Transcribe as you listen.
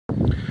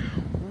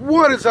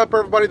What is up,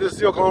 everybody? This is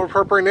the Oklahoma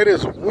Prepper, and it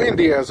is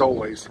windy as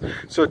always.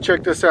 So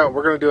check this out.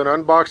 We're going to do an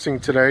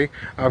unboxing today.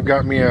 I've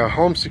got me a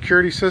home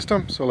security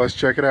system, so let's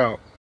check it out.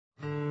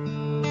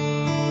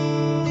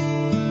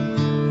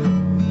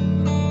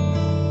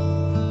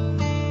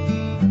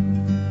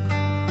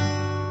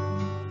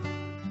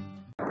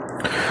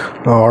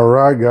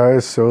 Alright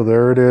guys, so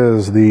there it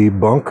is, the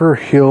Bunker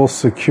Hill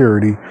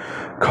Security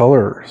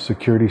color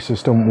security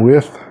system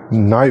with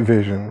night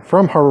vision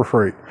from Harbor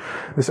Freight.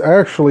 This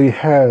actually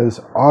has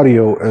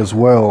audio as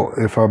well,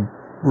 if I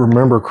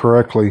remember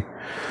correctly.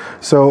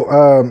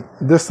 So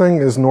this thing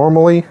is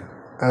normally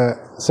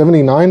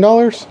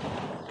 $79.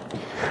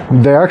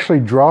 They actually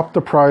dropped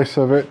the price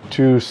of it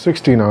to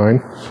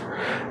 $69,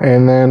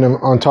 and then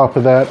on top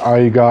of that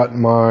I got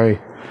my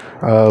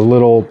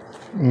little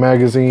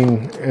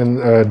magazine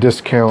and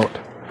discount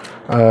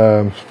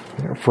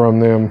from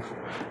them.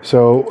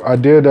 So I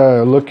did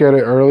look at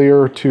it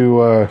earlier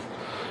to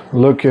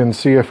look and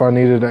see if I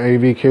needed an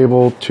AV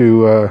cable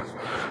to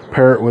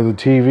pair it with a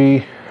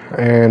TV,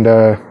 and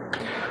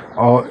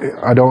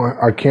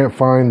I can't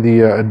find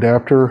the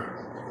adapter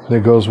that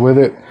goes with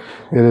it.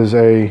 It is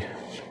a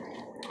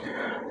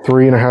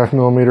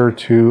 3.5mm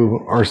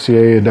to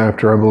RCA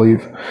adapter, I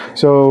believe.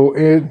 So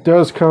it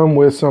does come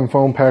with some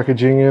foam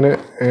packaging in it,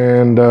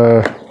 and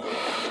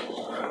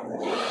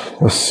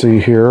let's see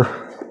here,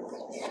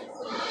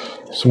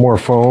 some more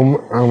foam.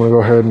 I'm gonna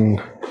go ahead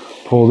and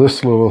pull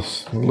this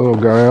little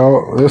guy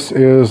out. This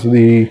is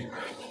the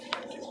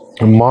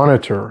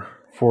monitor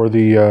for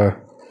the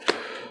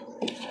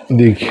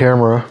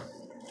camera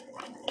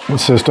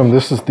system.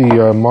 This is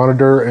the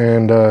monitor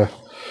and I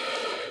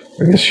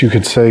guess you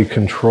could say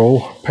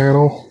control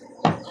panel.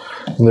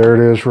 There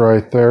it is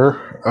right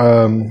there.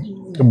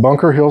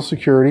 Bunker Hill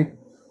Security.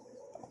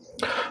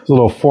 It's a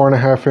little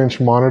 4.5-inch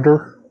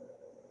monitor.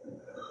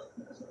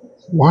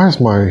 Why is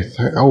my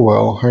oh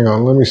well, hang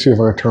on, let me see if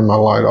I can turn my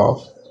light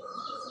off.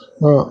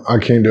 Oh, I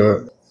can't do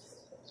it.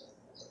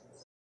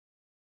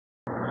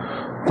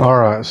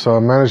 Alright, so I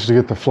managed to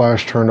get the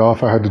flash turned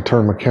off. I had to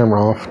turn my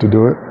camera off to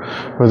do it.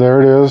 But there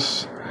it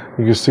is.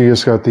 You can see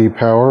it's got the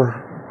power,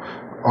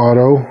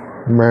 auto,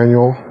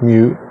 manual,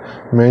 mute,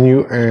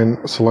 menu, and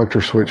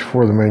selector switch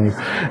for the menu.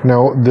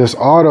 Now this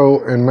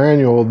auto and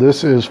manual,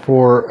 this is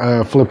for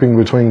flipping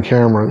between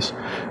cameras.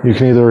 You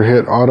can either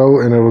hit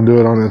auto and it will do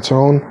it on its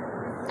own,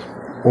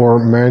 or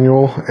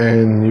manual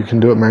and you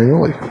can do it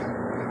manually.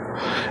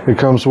 It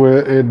comes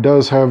with, it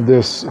does have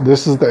this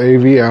is the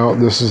AV out.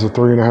 This is a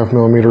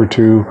 3.5mm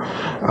to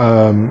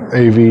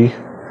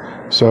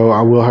AV. So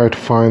I will have to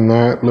find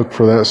that, look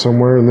for that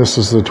somewhere. And this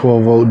is the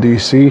 12-volt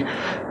DC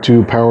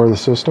to power the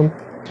system.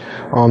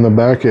 On the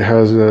back it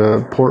has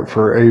a port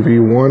for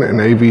AV1 and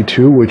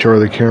AV2, which are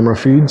the camera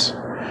feeds.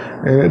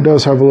 And it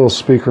does have a little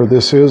speaker.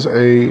 This is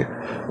a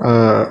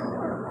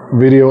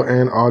video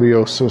and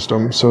audio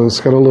system. So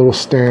it's got a little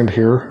stand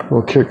here, a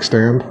little kick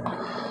stand.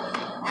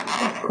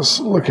 Let's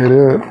look at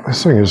it.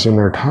 This thing is in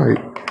there tight.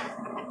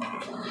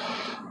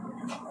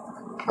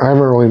 I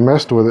haven't really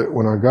messed with it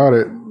when I got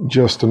it,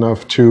 just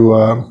enough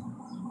to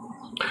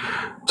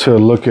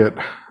look at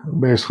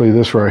basically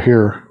this right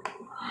here.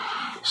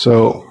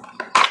 So,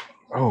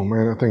 oh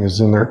man, that thing is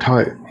in there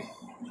tight.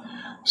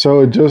 So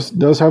it just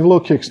does have a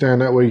little kickstand.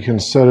 That way you can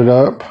set it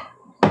up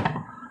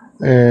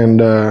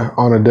and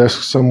on a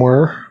desk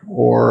somewhere,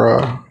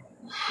 or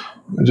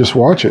just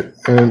watch it.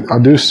 And I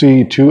do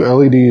see two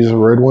LEDs, a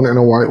red one and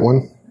a white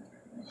one.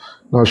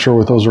 Not sure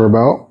what those are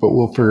about, but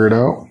we'll figure it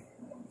out.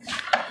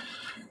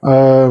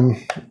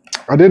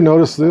 I did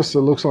notice this.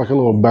 It looks like a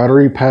little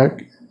battery pack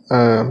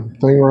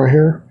thing right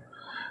here.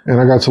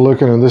 And I got to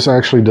looking, and this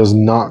actually does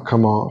not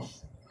come off.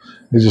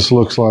 It just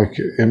looks like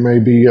it may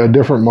be a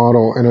different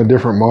model. In a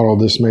different model,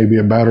 this may be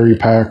a battery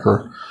pack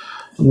or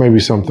maybe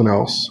something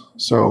else.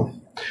 So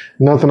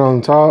nothing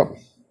on the top,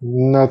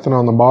 nothing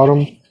on the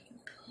bottom.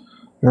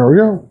 There we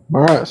go.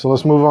 All right, so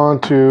let's move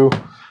on to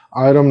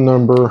item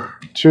number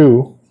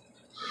 2.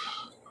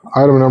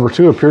 Item number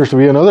 2 appears to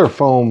be another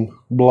foam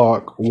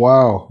block.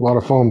 Wow, a lot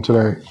of foam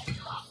today.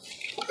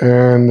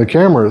 And the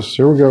cameras,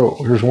 here we go.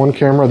 Here's one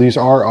camera. These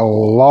are a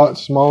lot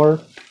smaller.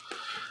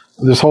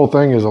 This whole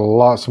thing is a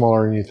lot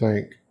smaller than you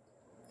think.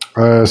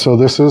 So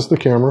this is the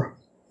camera.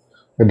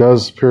 It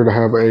does appear to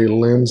have a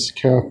lens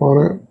cap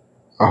on it.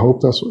 I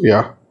hope that's,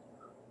 yeah.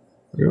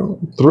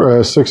 You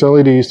know, 6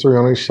 LEDs, 3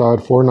 on each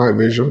side for night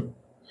vision.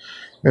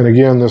 And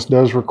again, this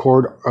does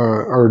record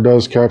or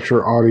does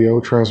capture audio,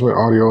 transmit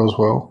audio as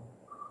well.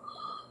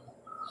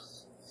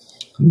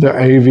 The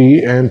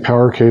AV and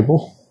power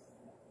cable.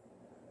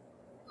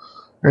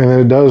 And then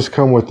it does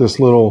come with this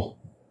little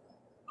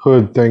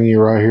hood thingy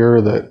right here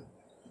that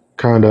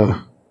kind of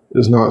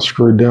is not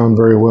screwed down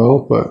very well,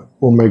 but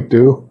we'll make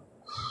do.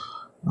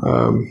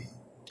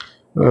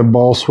 A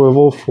ball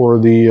swivel for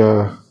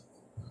the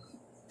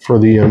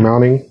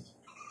mounting,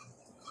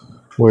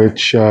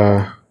 which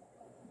does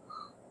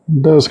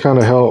kind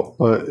of help.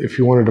 But if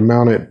you wanted to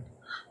mount it,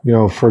 you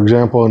know, for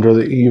example, under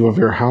the eave of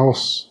your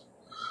house,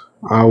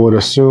 I would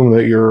assume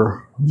that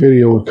your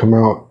video would come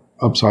out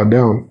upside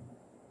down.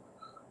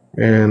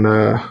 And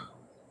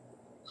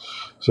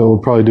so we'll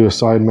probably do a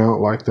side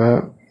mount like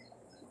that.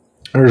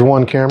 There's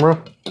one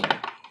camera.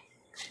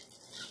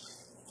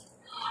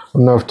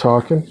 Enough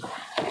talking.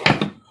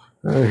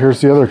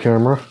 Here's the other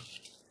camera.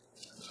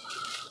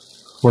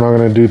 We're not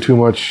going to do too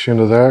much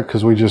into that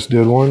because we just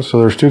did one. So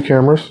there's two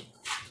cameras.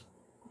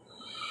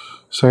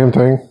 Same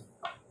thing.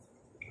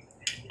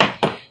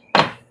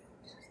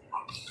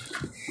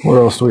 What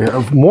else do we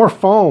have? More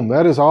foam.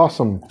 That is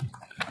awesome.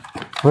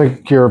 I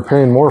think you're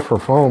paying more for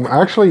foam.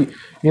 Actually,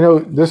 you know,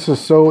 this is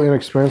so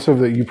inexpensive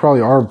that you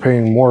probably are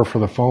paying more for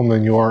the foam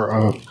than you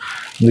are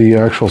the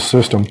actual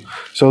system.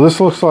 So this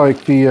looks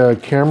like the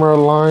camera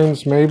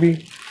lines,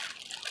 maybe.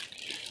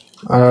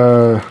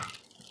 I'm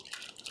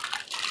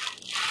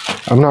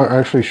not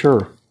actually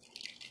sure.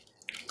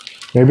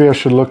 Maybe I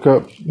should look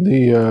up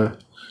the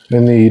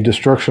in the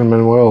destruction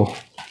manual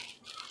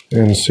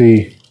and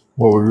see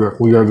what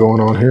we got going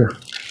on here.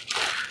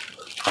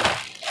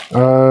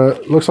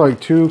 Looks like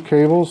two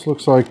cables.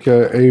 Looks like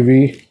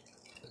AV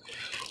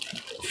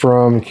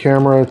from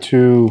camera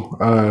to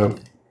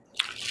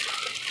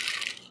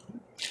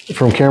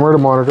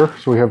monitor.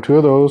 So we have two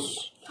of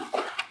those.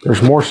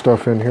 There's more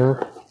stuff in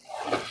here.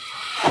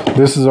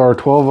 This is our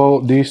 12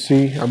 volt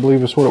DC, I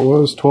believe is what it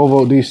was. 12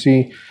 volt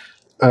DC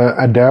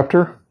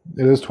adapter.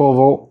 It is 12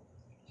 volt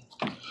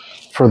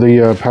for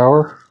the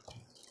power.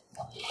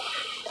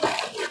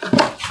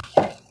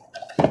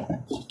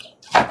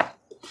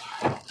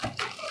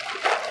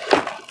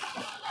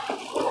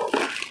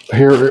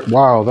 Here,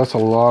 wow, that's a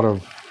lot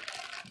of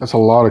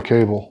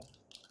cable.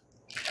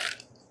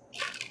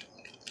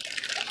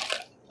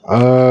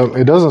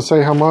 It doesn't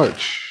say how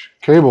much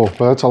cable,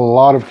 but that's a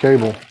lot of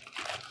cable.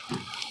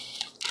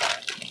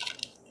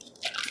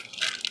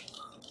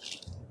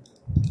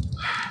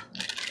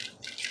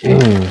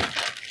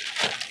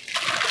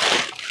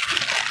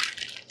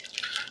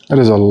 That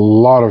is a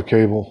lot of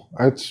cable.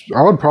 I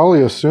would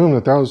probably assume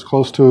that was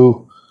close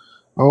to,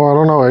 oh, I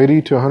don't know,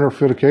 80 to 100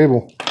 feet of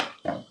cable.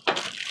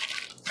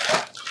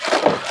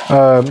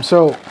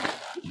 So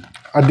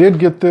I did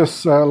get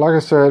this, like I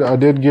said, I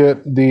did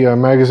get the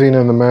magazine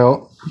in the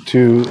mail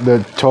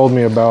that told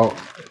me about,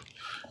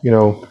 you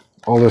know,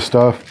 all this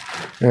stuff.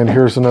 And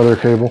here's another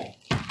cable.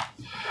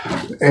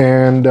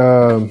 And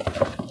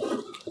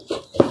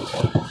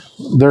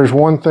there's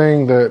one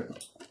thing that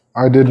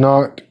I did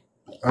not,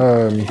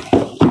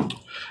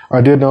 I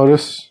did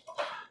notice,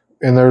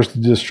 and there's the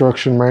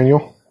destruction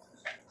manual,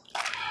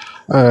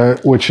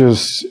 which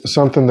is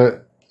something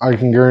that I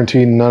can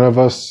guarantee none of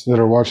us that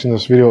are watching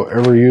this video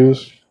ever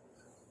use.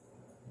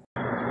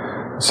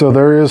 So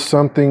there is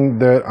something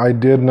that I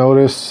did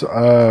notice.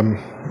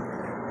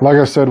 Like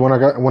I said, when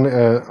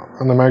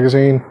on the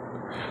magazine,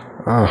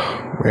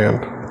 oh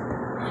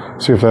man,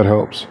 see if that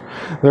helps.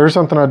 There's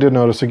something I did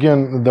notice.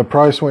 Again, the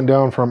price went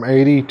down from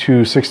 80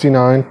 to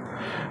 69,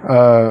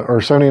 or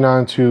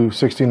 79 to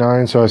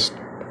 69. So it's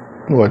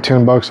what,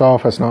 $10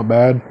 off. That's not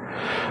bad.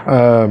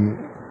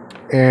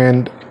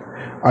 And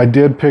I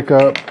did pick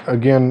up,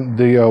 again,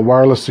 the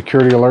wireless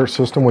security alert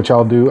system, which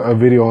I'll do a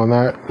video on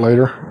that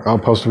later. I'll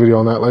post a video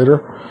on that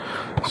later.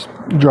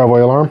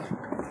 Driveway alarm.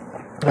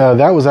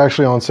 That was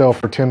actually on sale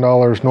for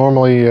 $10.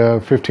 Normally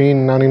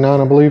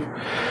 $15.99, I believe.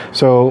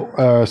 So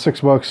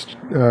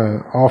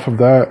 $6 off of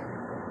that.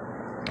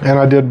 And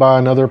I did buy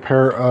another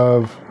pair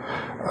of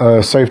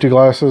safety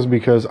glasses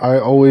because I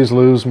always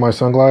lose my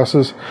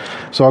sunglasses.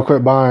 So I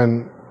quit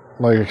buying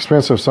like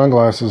expensive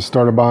sunglasses,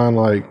 started buying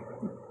like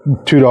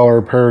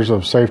 $2 pairs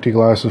of safety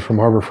glasses from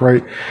Harbor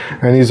Freight,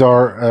 and these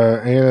are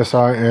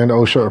ANSI and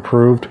OSHA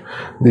approved.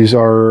 These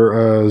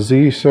are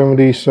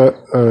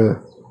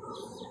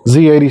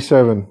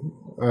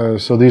Z87.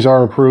 So these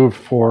are approved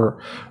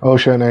for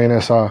OSHA and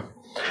ANSI.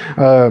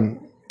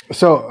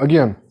 So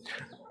again,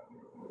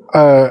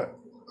 the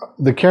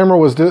camera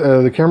was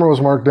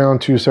marked down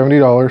to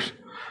 $70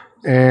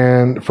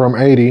 and from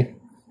 $80,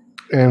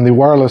 and the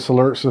wireless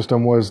alert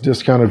system was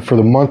discounted for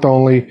the month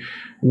only,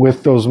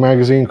 with those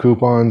magazine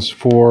coupons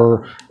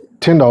for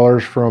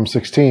 $10 from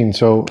 $16.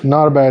 So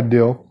not a bad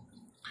deal.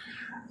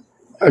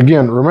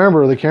 Again,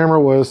 remember the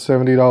camera was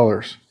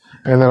 $70,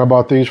 and then I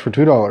bought these for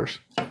 $2.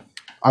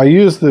 I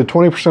used the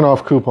 20%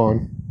 off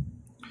coupon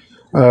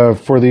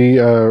for the,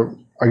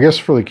 I guess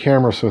for the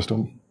camera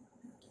system.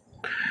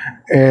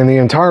 And the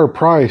entire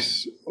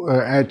price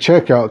at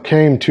checkout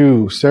came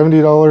to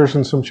 $70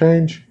 and some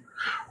change.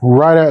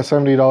 Right at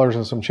 $70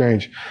 and some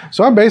change.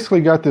 So I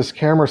basically got this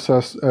camera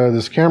system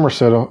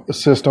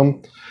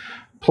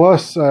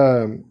plus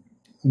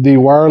the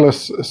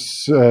wireless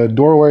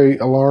doorway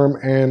alarm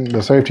and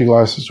the safety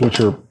glasses, which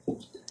are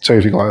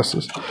safety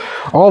glasses.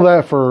 All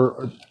that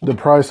for the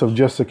price of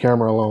just the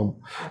camera alone.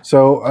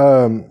 So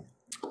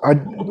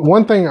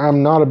one thing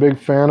I'm not a big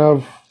fan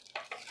of,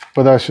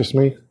 but that's just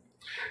me,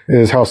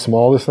 is how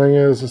small this thing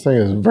is. This thing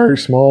is very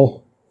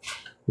small.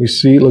 You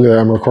see, look at that.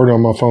 I'm recording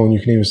on my phone.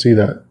 You can even see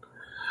that.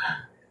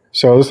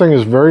 So this thing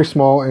is very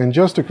small, and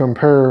just to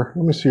compare,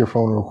 let me see your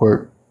phone real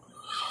quick.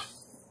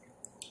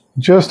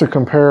 Just to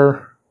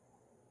compare,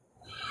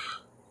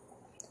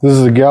 this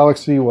is a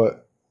Galaxy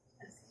what?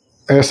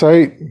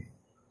 S8,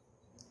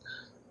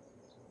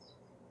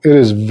 it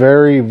is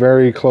very,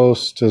 very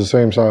close to the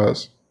same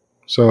size.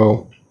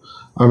 So,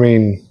 I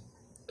mean,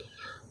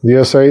 the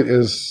S8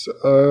 is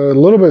a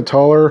little bit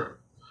taller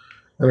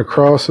and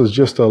across is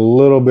just a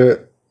little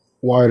bit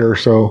wider.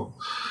 So,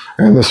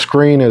 and the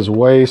screen is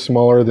way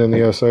smaller than the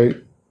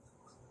S8.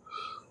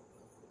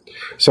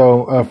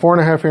 So,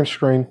 4.5-inch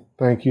screen.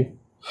 Thank you.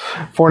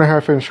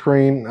 4.5-inch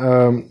screen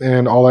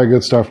and all that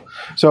good stuff.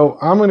 So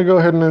I'm going to go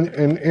ahead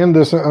and end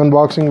this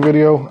unboxing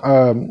video.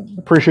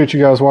 Appreciate you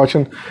guys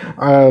watching.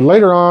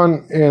 Later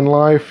on in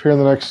life, here in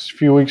the next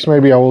few weeks,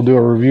 maybe I will do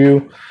a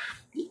review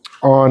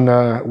on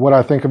what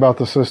I think about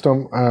the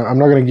system. I'm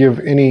not going to give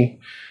any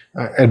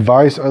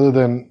advice other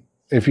than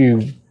if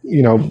you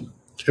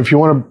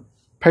want to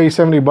pay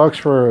 $70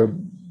 for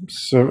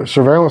a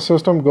surveillance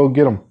system, go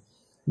get them.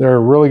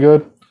 They're really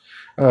good,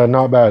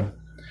 not bad.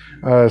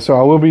 So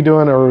I will be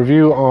doing a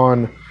review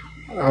on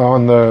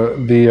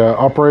the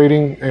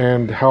operating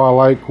and how I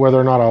like, whether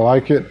or not I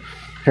like it,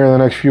 here in the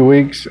next few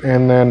weeks.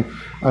 And then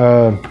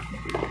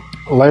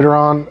later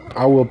on,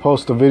 I will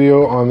post a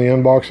video on the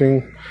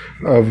unboxing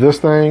of this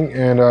thing,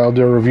 and I'll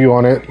do a review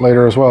on it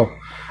later as well.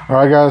 All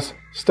right, guys,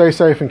 stay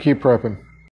safe and keep prepping.